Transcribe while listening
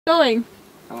Going?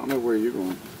 I don't know where you're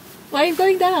going. Why are you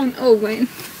going down? Oh, Wayne.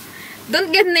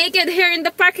 Don't get naked here in the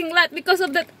parking lot because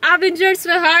of that Avengers,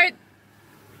 sweetheart.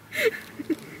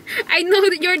 I know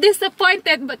that you're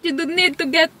disappointed, but you don't need to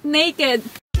get naked.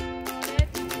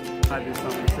 I do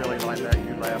something silly like that,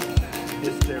 you laugh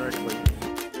hysterically.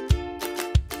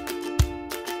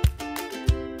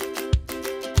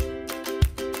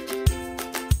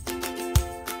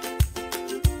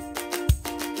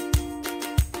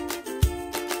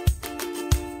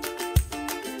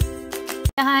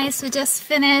 Guys, we just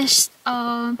finished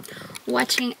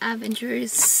watching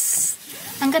Avengers.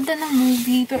 Ang ganda ng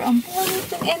movie, pero ang boring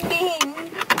ng ending.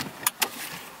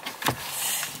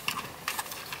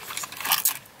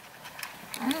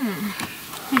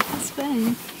 My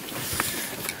husband.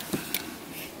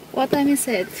 What time is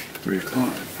it? 3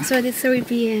 o'clock. So it's 3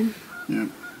 p.m. Yeah.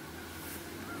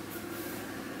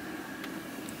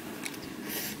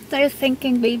 What are you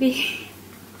thinking, baby?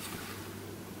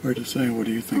 Hard to say. What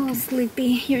are you thinking? Oh,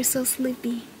 sleepy. You're so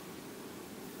sleepy.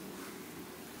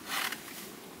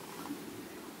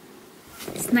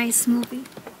 It's a nice movie.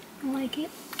 I like it.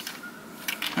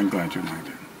 I'm glad you liked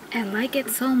it. I like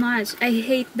it so much. I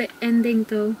hate the ending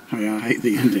though. Oh yeah, I hate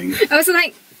the ending. I was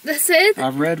like, that's it?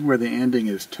 I've read where the ending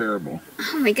is terrible.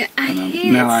 Oh my god, I hate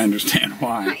it. Now I understand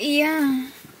why. Yeah.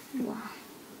 Wow.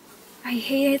 I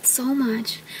hate it so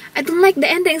much. I don't like the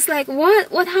ending. It's like,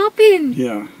 what? What happened?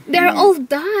 Yeah. They're all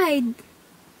died.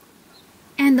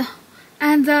 And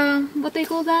what do you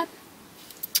call that?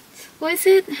 What is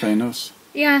it? Thanos.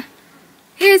 Yeah.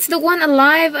 He's the one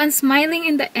alive and smiling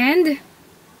in the end.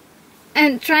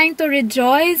 And trying to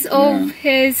rejoice of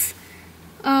his,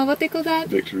 what do you call that?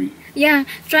 Victory. Yeah,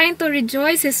 trying to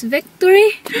rejoice his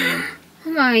victory. Yeah.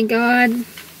 Oh my god.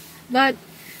 But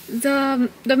the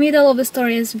middle of the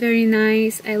story is very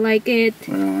nice. I like it.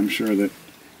 Well, I'm sure that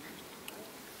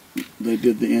they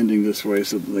did the ending this way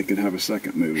so that they could have a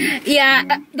second movie.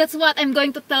 Yeah, that's what I'm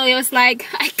going to tell you. It's like,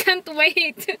 I can't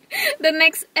wait the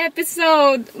next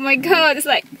episode. Oh my god, it's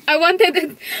like, I wanted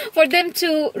it for them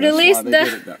to release That's why they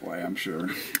did it that way, I'm sure.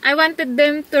 I wanted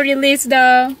them to release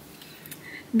the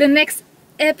next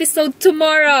episode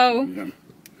tomorrow. Yeah.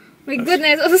 My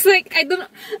goodness, I was like, I don't.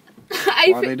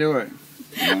 Why they do it?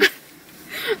 Yeah.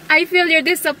 I feel your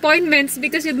disappointments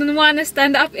because you don't want to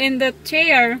stand up in the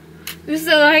chair. It's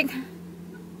like,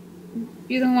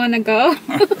 you don't want to go.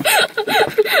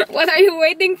 What are you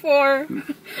waiting for?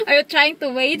 Are you trying to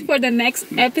wait for the next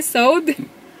episode?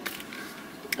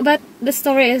 But the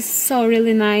story is so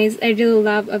really nice. I really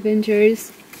love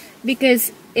Avengers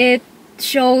because it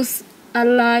shows a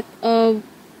lot of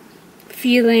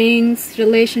feelings,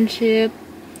 relationship,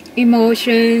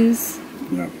 emotions,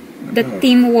 the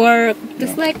teamwork.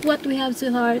 Just like what we have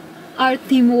to heart, our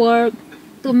teamwork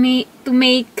to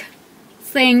make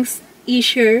things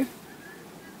easier.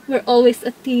 We're always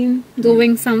a team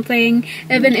doing something.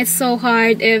 Even it's so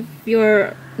hard if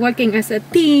you're working as a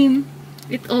team.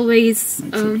 It always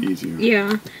makes it easier.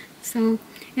 Yeah. So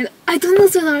I don't know,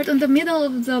 so hard in the middle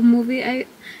of the movie.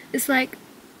 It's like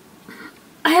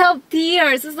I have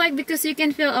tears. It's like because you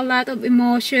can feel a lot of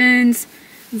emotions,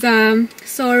 the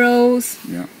sorrows,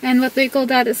 and what do you call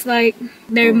that? It's like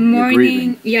they're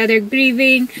mourning. Yeah, they're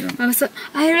grieving. Yeah. So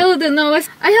I really don't know.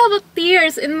 I have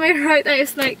tears in my right eye.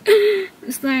 It's like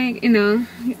you know,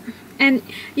 and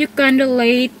you can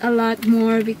relate a lot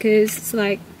more because it's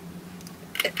like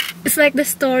the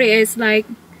story is like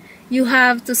you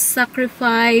have to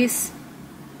sacrifice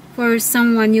for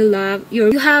someone you love.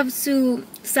 You have to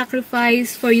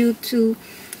sacrifice for you to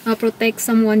protect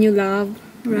someone you love,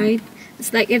 right?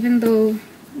 It's like even though,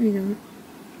 you know,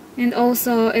 and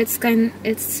also it's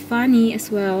funny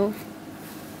as well.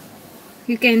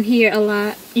 You can hear a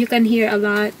lot.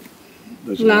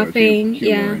 There's laughing,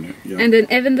 yeah. And then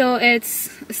even though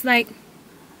it's like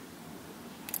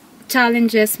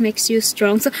challenges makes you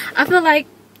strong. So I feel like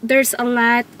there's a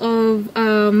lot of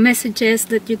messages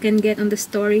that you can get on the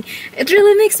story. It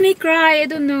really makes me cry. I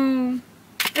don't know.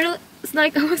 It's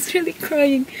like I was really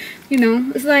crying, you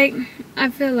know. It's like I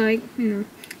feel like, you know,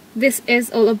 this is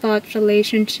all about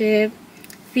relationship,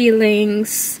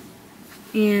 feelings,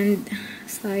 and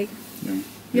it's like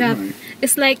right.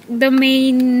 It's like the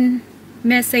main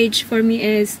message for me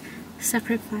is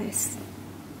sacrifice.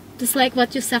 Just like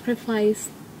what you sacrifice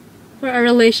for a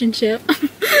relationship.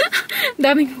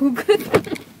 Daming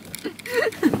hugot.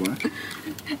 What?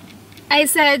 I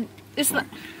said it's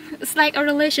like a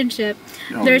relationship.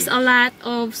 There's a lot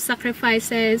of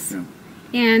sacrifices,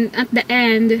 and at the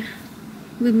end,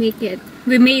 we make it.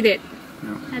 We made it.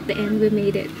 At the end, we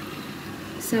made it.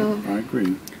 So I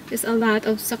agree. there's a lot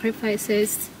of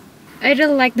sacrifices I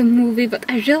really like the movie, but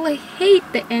I really hate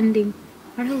the ending.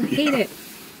 I really hate it.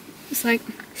 It's like,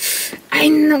 I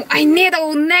know, I need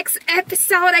a next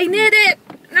episode. I need it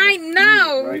right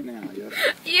now. Right now, yep.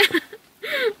 Yeah.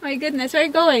 My goodness, where are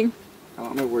you going? I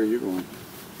don't know where you're going.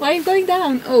 Why are you going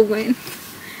down? Oh, wait.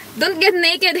 Don't get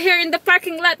naked here in the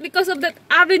parking lot because of that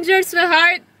Avengers,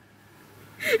 sweetheart.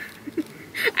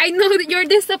 I know that you're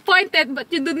disappointed,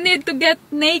 but you don't need to get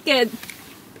naked.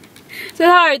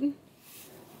 Sweetheart,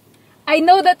 I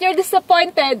know that you're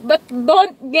disappointed, but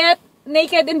don't get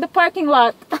naked in the parking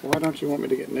lot. Why don't you want me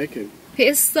to get naked? He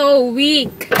is so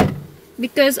weak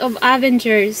because of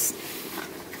Avengers.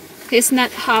 He's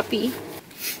not happy.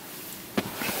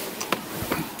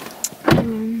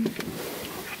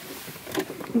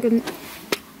 Good.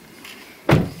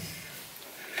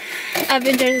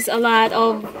 Avengers is a lot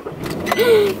of...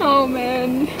 Oh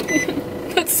man,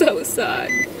 that's so sad.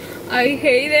 I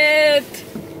hate it.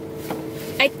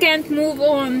 I can't move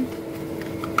on.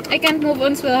 I can't move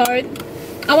on, sweetheart.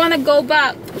 I wanna go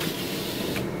back.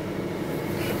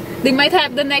 They might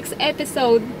have the next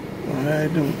episode. I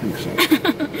don't think so.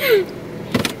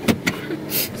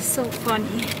 So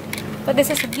funny. But this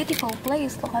is a beautiful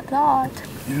place. Look at that.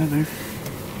 Yeah, they.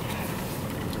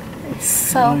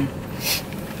 So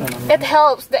it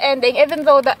helps the ending, even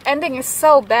though the ending is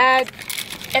so bad.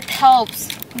 It helps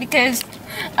because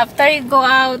after you go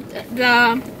out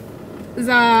the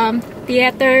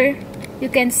theater, you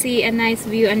can see a nice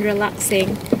view and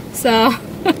relaxing. So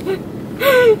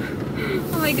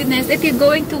oh my goodness, if you're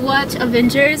going to watch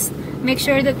Avengers, make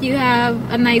sure that you have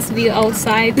a nice view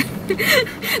outside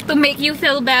to make you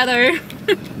feel better.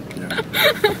 Yeah.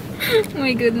 Oh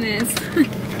my goodness.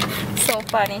 So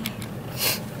funny.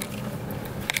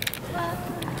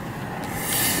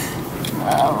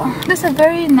 Wow, this is a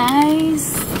very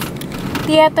nice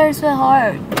theater,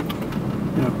 sweetheart.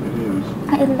 Yeah, it is.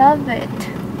 I love it.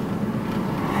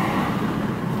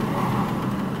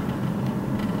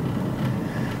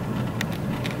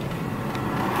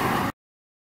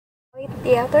 Wait,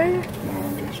 theater? No,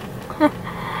 I'm just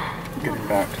getting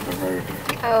back to the road.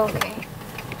 Oh, okay.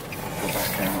 Go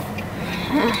back out.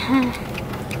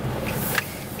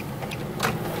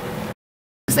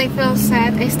 I feel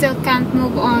sad. I still can't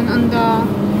move on the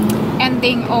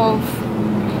ending of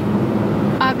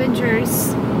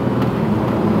Avengers.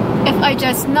 If I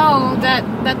just know that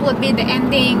that would be the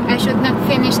ending, I should not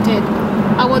finish it.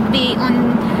 I would be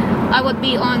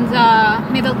on the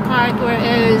middle part where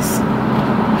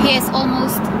he is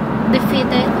almost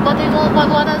defeated. What is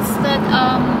that?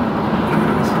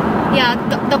 Yeah,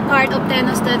 the part of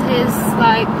Thanos that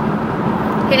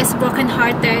he is broken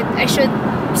hearted. I should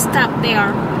stop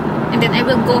there, and then I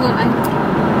will go home, and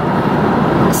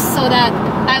so that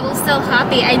I will still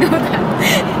happy. I know that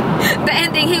the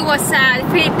ending, he was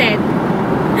defeated.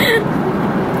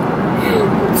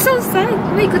 So sad.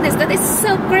 Oh my goodness, that is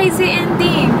so crazy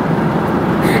ending.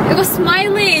 It was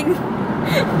smiling.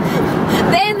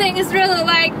 The ending is really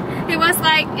like he was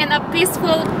like in a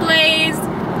peaceful place,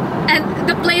 and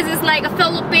the place is like a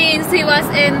Philippines. He was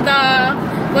in the,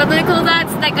 what do you call that?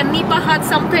 It's like a nipa hut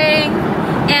something.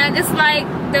 And it's like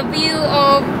the view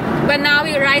of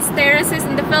Banawi rice terraces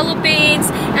in the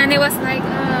Philippines, and it was like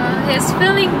he's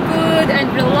feeling good and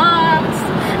relaxed,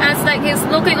 and it's like he's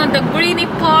looking on the greeny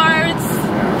parts.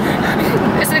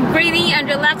 It's a greeny and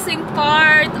relaxing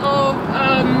part of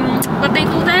what they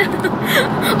call that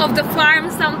of the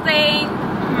farm something.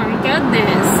 Oh my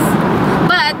goodness.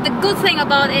 But the good thing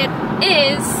about it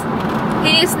is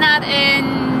he is not in,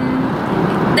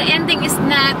 the ending is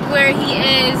not where he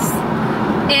is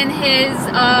in his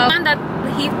one that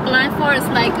he planned for. Is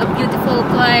like a beautiful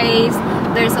place.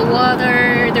 There's a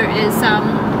water. There is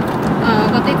some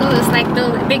what they call this, like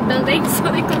big buildings.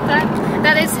 What they call that?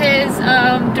 That is his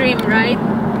dream, right?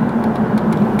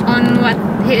 On what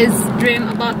his dream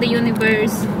about the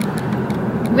universe.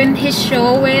 When he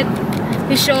showed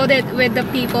it with the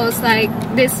people. It's like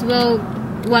this will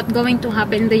what going to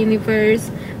happen in the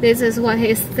universe. This is what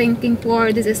he's thinking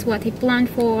for. This is what he planned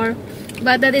for.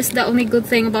 But that is the only good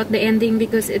thing about the ending,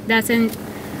 because it didn't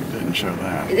show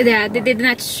that. Yeah, they did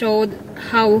not show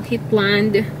how he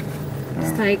planned.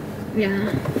 It's like,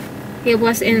 yeah, he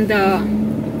was in the,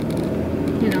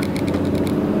 you know.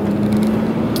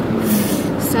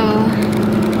 So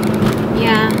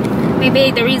yeah, maybe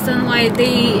the reason why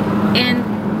they end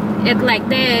it like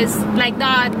this, like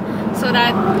that, so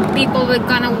that people were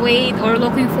gonna wait or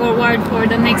looking forward for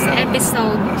the next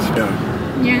episode.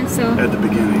 Yeah, so at the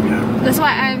beginning, yeah. That's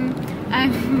why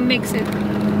I'm mix it,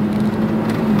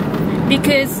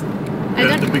 because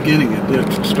at the beginning it did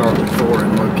start with Thor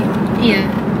and Loki. Yeah.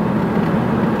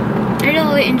 I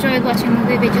really enjoyed watching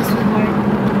movie with you, sweetheart.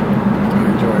 I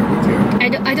enjoy it with you.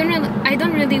 I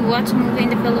don't really watch movie in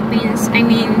the Philippines. I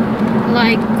mean,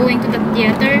 like going to the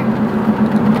theater.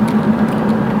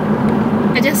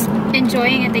 I just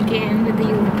enjoying it again with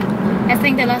you. I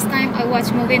think the last time I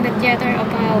watched movie in the theater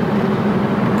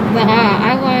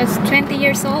I was 20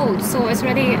 years old, so it's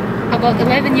already about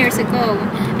 11 years ago,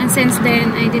 and since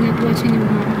then I did not watch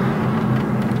anymore.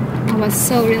 I was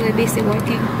so really busy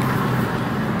working,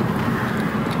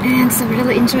 and so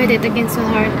really enjoyed it again so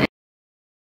hard.